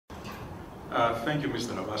Thank you,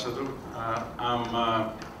 Mr. Ambassador.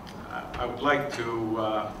 I would like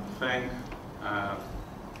to thank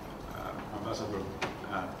Ambassador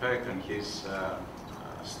Peck and his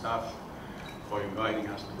staff for inviting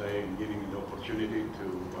us today and giving me the opportunity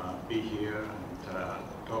to be here and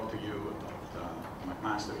talk to you about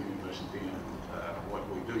McMaster University and what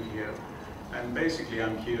we do here. And basically,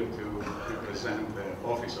 I'm here to represent the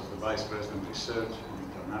Office of the Vice President Research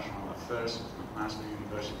and International Affairs at McMaster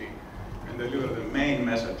University and deliver the main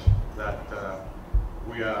message that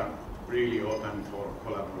we are really open for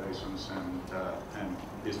collaborations and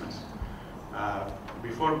business.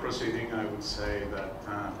 Before proceeding, I would say that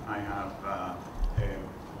I have a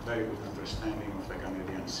very good understanding of the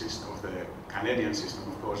Canadian system,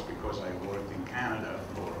 of course, because I worked in Canada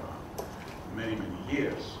for many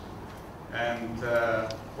years, and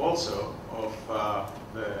also of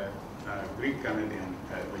the Greek-Canadian,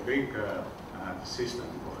 the Greek system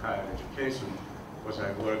of higher education, because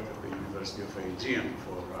I worked at the University of Aegean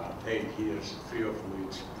for 8 years, 3 of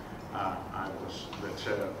which I was the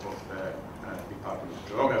chair of the Department of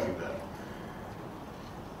Geography there.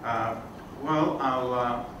 Well,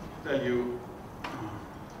 I'll tell you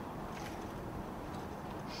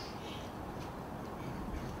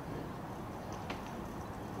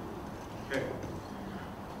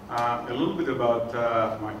a little bit about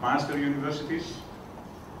McMaster universities.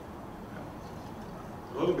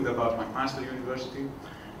 A little bit about McMaster University.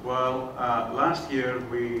 Well, last year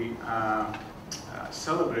we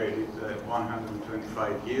celebrated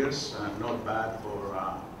 125 years, not bad for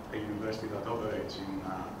a university that operates in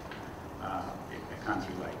a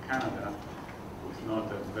country like Canada, with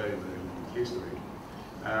not a very long history.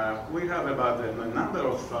 We have about the number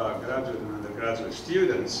of graduate and undergraduate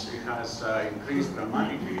students. It has increased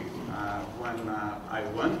dramatically. When I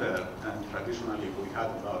went there, and traditionally we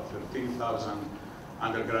had about 13,000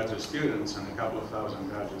 undergraduate students and a couple of thousand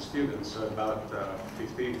graduate students, so about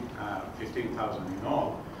 15,000 in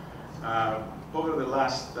all. Over the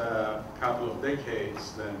last couple of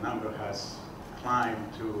decades, the number has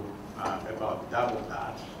climbed to about double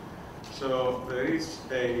that. So there is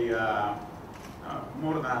a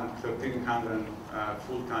more than 1,300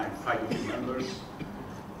 full-time faculty members,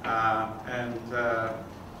 and the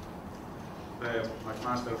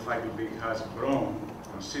McMaster faculty has grown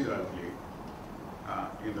considerably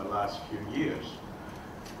in the last few years.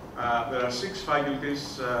 There are 6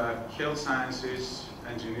 faculties: health sciences,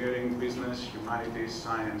 engineering, business, humanities,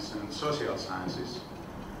 science, and social sciences.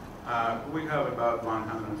 We have about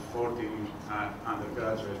 140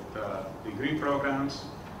 undergraduate degree programs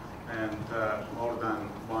and more than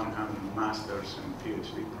 100 master's and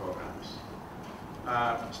PhD programs.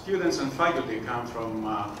 Students and faculty come from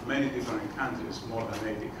many different countries, more than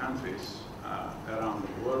 80 countries around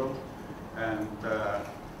the world, and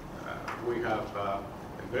we have a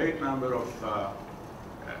great number of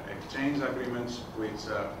exchange agreements, which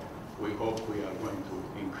we hope we are going to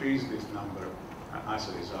increase this number as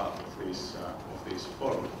a result of this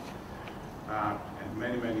forum. And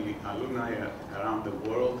many alumni around the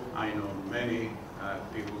world. I know many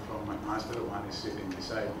people from McMaster. One is sitting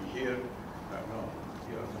beside me here. No,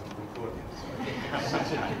 you're from Concordia.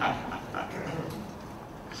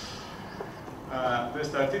 The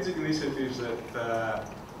strategic initiatives at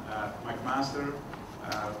McMaster,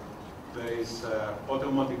 there is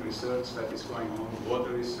automotive research that is going on,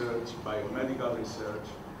 water research, biomedical research,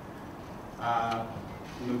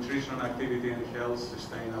 nutrition, activity and health,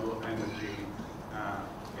 sustainable energy,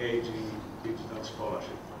 aging, digital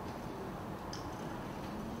scholarship.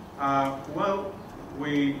 Well,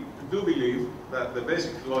 we do believe that the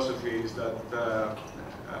basic philosophy is that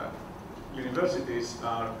universities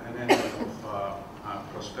are an engine of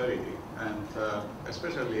prosperity, and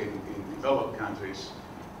especially in developed countries,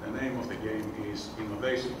 the name of the game is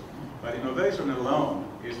innovation. But innovation alone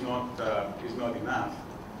is not enough.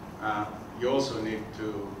 You also need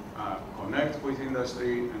to connect with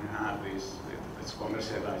industry and have this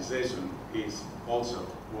commercialization is also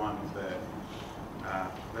one of the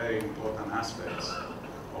very important aspects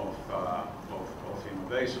of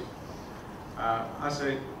innovation.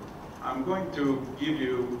 I'm going to give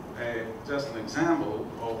you just an example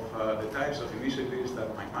of the types of initiatives that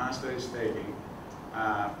McMaster is taking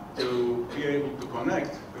to be able to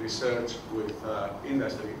connect research with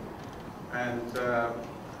industry. And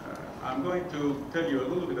I'm going to tell you a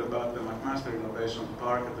little bit about the McMaster Innovation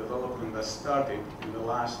Park, a development that started in the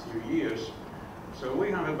last few years. So we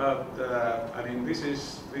have about, this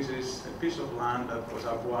is a piece of land that was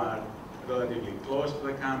acquired relatively close to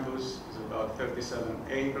the campus. It's about 37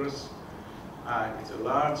 acres. It's a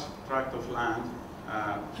large tract of land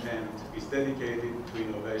and is dedicated to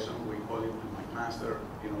innovation. We call it McMaster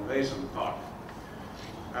Innovation Park.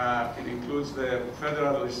 It includes the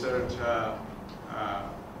Federal Research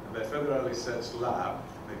Lab,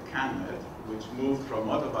 the CANMET, which moved from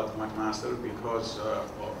Ottawa to McMaster because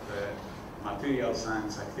of the material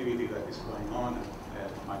science activity that is going on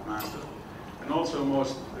at McMaster. And also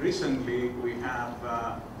most recently, we have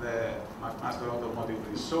the McMaster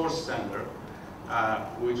Automotive Resource Center,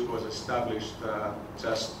 which was established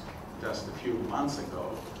just a few months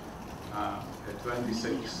ago, a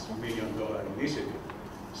 $26 million initiative.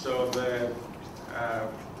 So the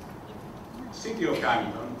City of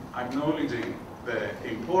Hamilton, acknowledging the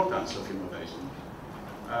importance of innovation,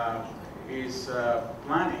 is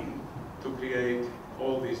planning to create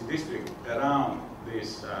all these districts around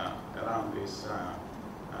this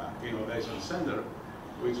innovation center,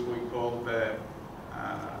 which we call the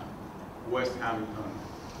West Hamilton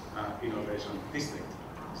Innovation District.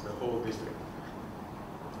 It's the whole district.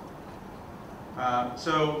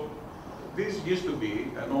 So this used to be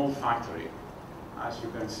an old factory. As you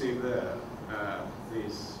can see there,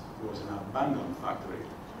 this was an abandoned factory.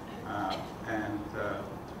 And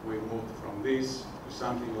we moved from this to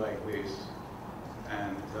something like this.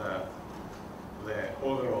 And the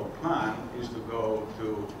overall plan is to go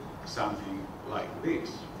to something like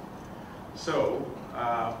this. So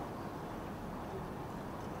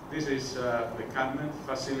this is the CANMET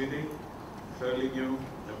facility, fairly new.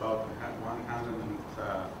 About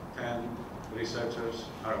 110 researchers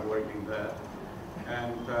are working there.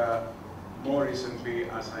 And more recently,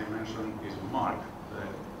 as I mentioned, is MARC, the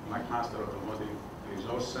McMaster Automotive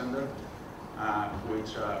Resource Center,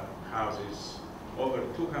 which houses over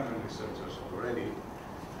 200 researchers already,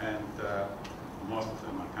 and most of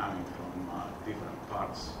them are coming from different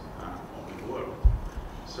parts of the world.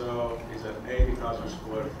 So it's an 80,000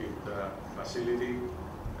 square feet facility,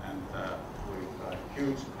 and with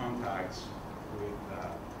huge contacts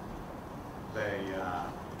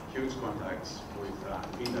with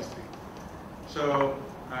industry. So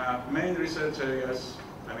main research areas,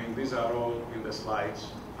 I mean, these are all in the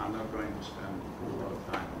slides. I'm not going to spend a lot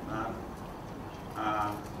of time on that.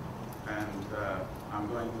 I'm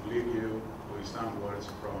going to leave you with some words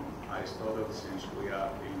from Aristotle, since we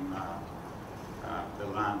are in the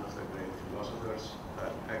land of the great philosophers,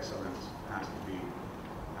 that excellence has to be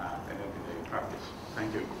an everyday practice.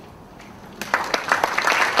 Thank you.